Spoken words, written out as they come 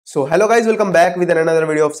So hello guys, welcome back with another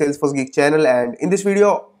video of Salesforce Geek channel, and in this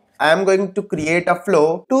video I am going to create a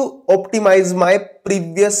flow to optimize my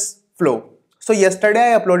previous flow. So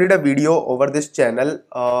yesterday I uploaded a video over this channel.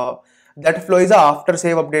 That flow is a after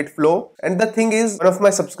save update flow, and the thing is, one of my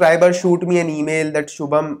subscribers shoot me an email that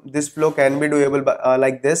Shubham, this flow can be doable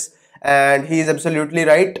like this, and he is absolutely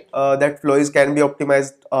right. That flow can be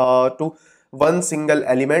optimized to one single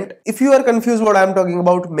element. If you are confused what I am talking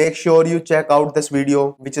about, make sure you check out this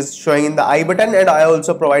video which is showing in the I button, and I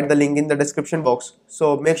also provide the link in the description box.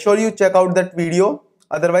 So make sure you check out that video,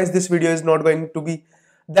 otherwise this video is not going to be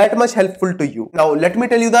that much helpful to you. Now let me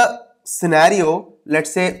tell you the scenario.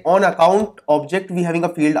 Let's say on account object we having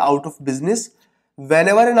a field out of business.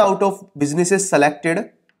 Whenever an out of business is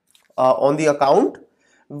selected on the account,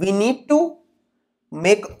 we need to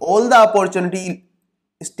make all the opportunity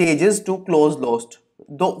stages to close lost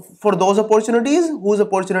for those opportunities whose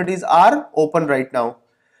opportunities are open right now.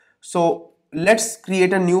 So let's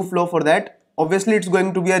create a new flow for that. Obviously it's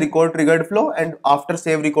going to be a record triggered flow and after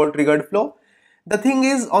save record triggered flow. The thing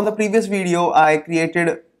is, on the previous video I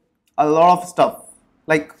created a lot of stuff,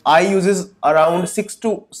 like I uses around 6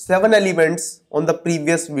 to 7 elements on the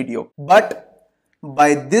previous video, but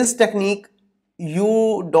by this technique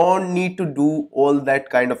you don't need to do all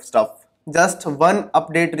that kind of stuff. Just one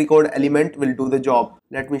update record element will do the job.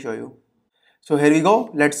 Let me show you. So here we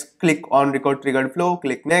go. Let's click on record triggered flow,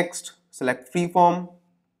 click next, select freeform,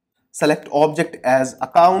 select object as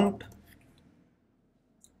account.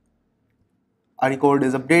 A record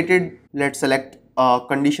is updated. Let's select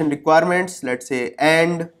condition requirements. Let's say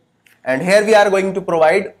and here we are going to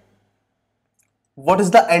provide what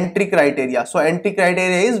is the entry criteria. So entry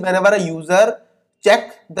criteria is whenever a user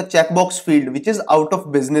check the checkbox field which is out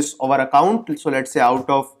of business of our account. So let's say out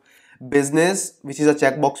of business, which is a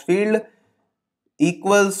checkbox field,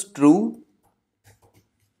 equals true,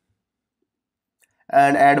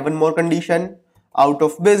 and add one more condition, out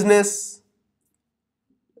of business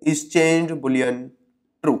is changed boolean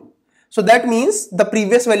true. So that means the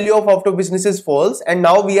previous value of out of business is false, and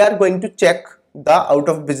now we are going to check the out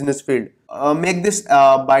of business field. Make this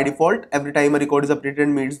by default every time a record is updated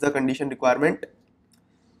and meets the condition requirement.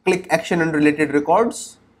 Click action and related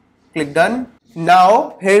records, click done.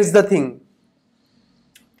 Now here's the thing,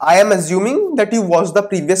 I am assuming that you watched the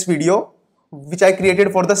previous video which I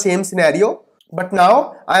created for the same scenario, but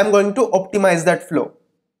now I am going to optimize that flow.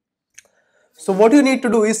 So what you need to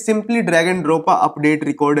do is simply drag and drop a update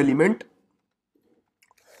record element,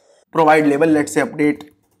 provide label, let's say update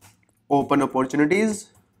open opportunities,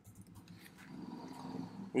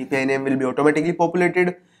 API name will be automatically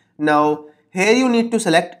populated. Now here you need to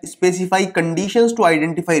select specify conditions to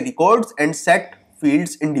identify records and set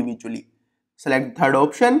fields individually. Select third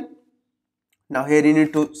option. Now here you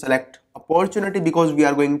need to select opportunity because we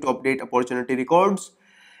are going to update opportunity records.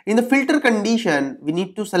 In the filter condition we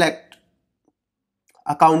need to select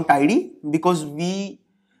account ID because we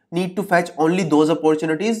need to fetch only those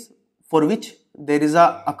opportunities for which there is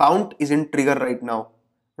a account is in trigger right now,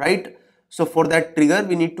 right? So for that trigger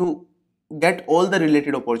we need to get all the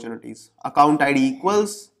related opportunities. Account ID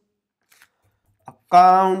equals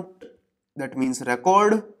account, that means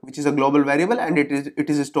record, which is a global variable and it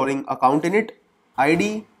is storing account in it,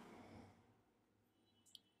 ID.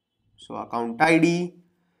 So account ID,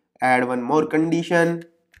 add one more condition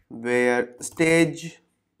where stage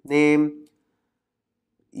name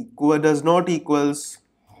does not equals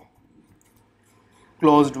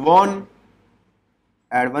closed won,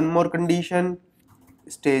 add one more condition,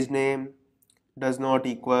 stage name does not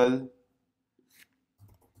equal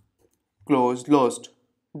closed lost.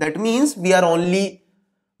 That means we are only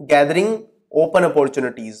gathering open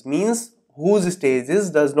opportunities, means whose stages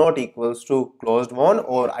does not equals to closed won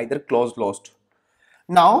or either closed lost.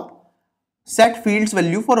 Now set fields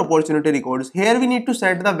value for opportunity records. Here we need to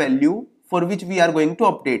set the value for which we are going to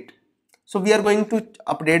update. So we are going to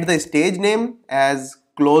update the stage name as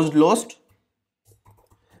closed lost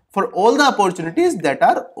for all the opportunities that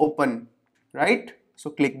are open, right? So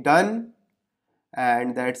click done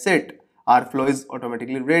and that's it. Our flow is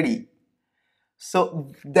automatically ready.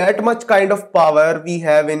 So that much kind of power we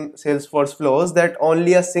have in Salesforce flows that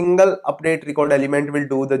only a single update record element will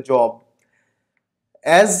do the job.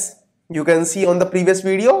 As you can see on the previous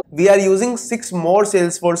video, we are using 6 more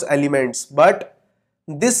Salesforce elements, but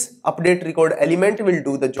this update record element will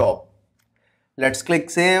do the job. Let's click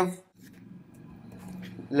save.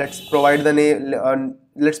 Let's provide the name.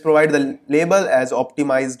 Let's provide the label as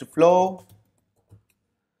optimized flow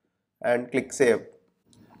and click save.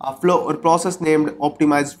 A flow or process named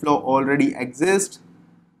optimized flow already exists.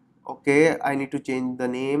 Okay, I need to change the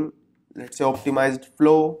name let's say optimized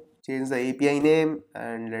flow, change the API name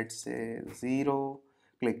and let's say 0,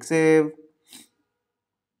 click save.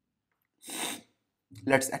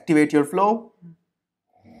 Let's activate your flow.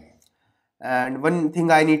 And one thing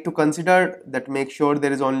I need to consider, that make sure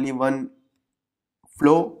there is only one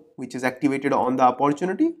flow which is activated on the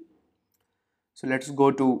opportunity. So let's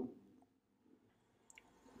go to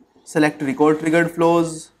select record triggered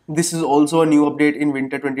flows. This is also a new update in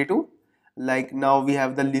winter 22. Like now we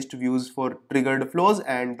have the list views for triggered flows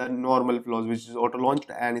and the normal flows, which is auto launched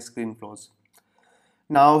and screen flows.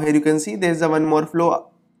 Now here you can see there's a one more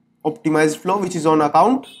flow, optimized flow, which is on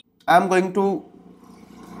account. I'm going to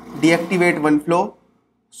deactivate one flow.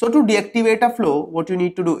 So to deactivate a flow, what you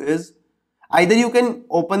need to do is either you can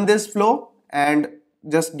open this flow and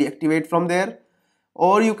just deactivate from there,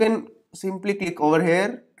 or you can simply click over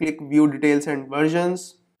here, click view details and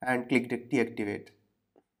versions and click deactivate.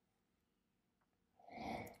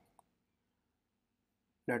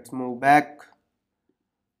 Let's move back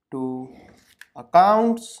to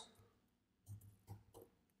accounts,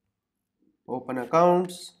 open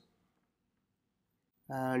accounts,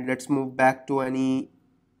 and let's move back to any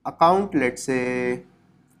account, let's say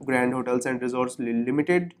Grand Hotels and Resorts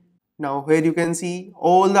Limited. Now here you can see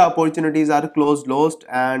all the opportunities are closed, lost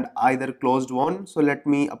and either closed won. So let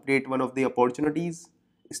me update one of the opportunities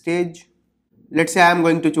stage. Let's say I'm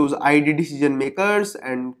going to choose ID decision makers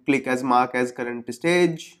and click as mark as current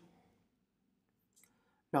stage.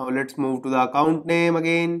 Now let's move to the account name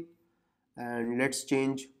again and let's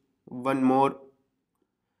change one more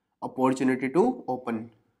opportunity to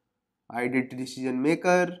open, ID decision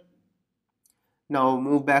maker. Now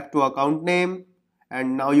move back to account name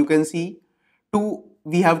and now you can see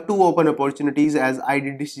we have two open opportunities as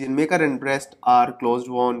ID decision maker and rest are closed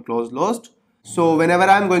won, closed lost. So whenever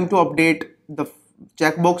I'm going to update the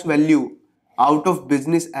checkbox value out of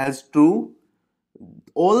business as true,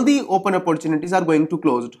 all the open opportunities are going to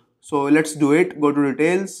closed. So let's do it. Go to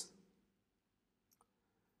details,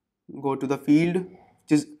 go to the field,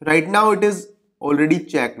 which is right now it is already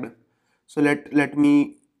checked. So let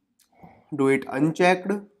me do it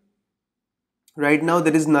unchecked. Right now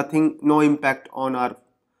there is nothing, no impact on our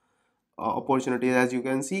opportunities, as you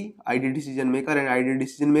can see ID decision maker and ID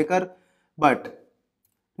decision maker. But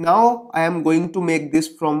now I am going to make this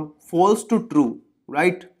from false to true,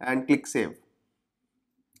 right, and click save.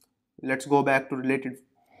 Let's go back to related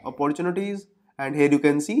opportunities and here you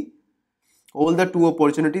can see all the two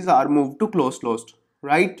opportunities are moved to closed lost,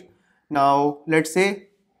 right. Now let's say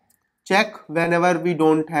check whenever we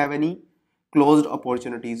don't have any closed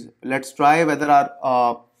opportunities. Let's try whether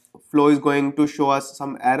our flow is going to show us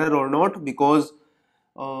some error or not, because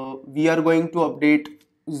we are going to update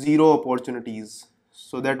 0 opportunities,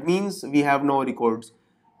 so that means we have no records.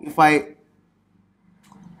 If I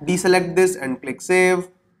deselect this and click save,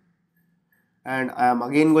 and I am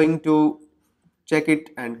again going to check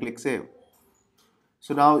it and click save.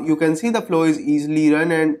 So now you can see the flow is easily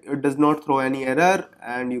run and it does not throw any error,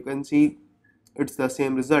 and you can see it's the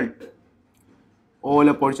same result. All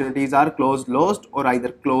opportunities are closed lost or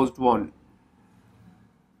either closed won.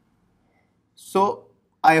 So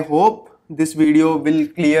I hope this video will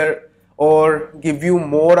clear or give you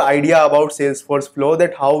more idea about Salesforce Flow,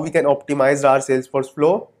 that how we can optimize our Salesforce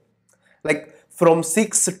Flow. Like from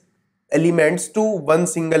 6 elements to one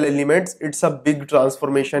single element, it's a big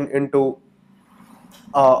transformation into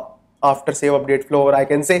after save update flow, or I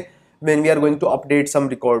can say when we are going to update some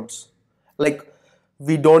records. Like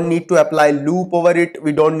we don't need to apply loop over it,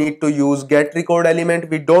 we don't need to use get record element,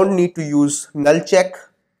 we don't need to use null check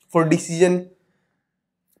for decision.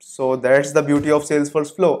 So that's the beauty of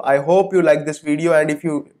Salesforce Flow. I hope you like this video, and if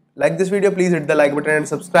you like this video, please hit the like button and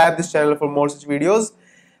subscribe this channel for more such videos.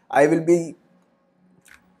 I will be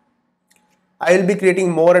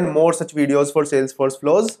creating more and more such videos for Salesforce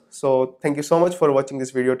flows. So thank you so much for watching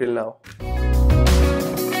this video till now.